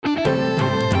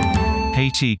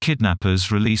Haiti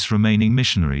kidnappers release remaining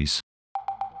missionaries.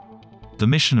 The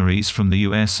missionaries from the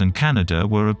US and Canada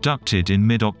were abducted in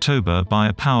mid-October by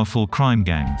a powerful crime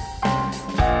gang.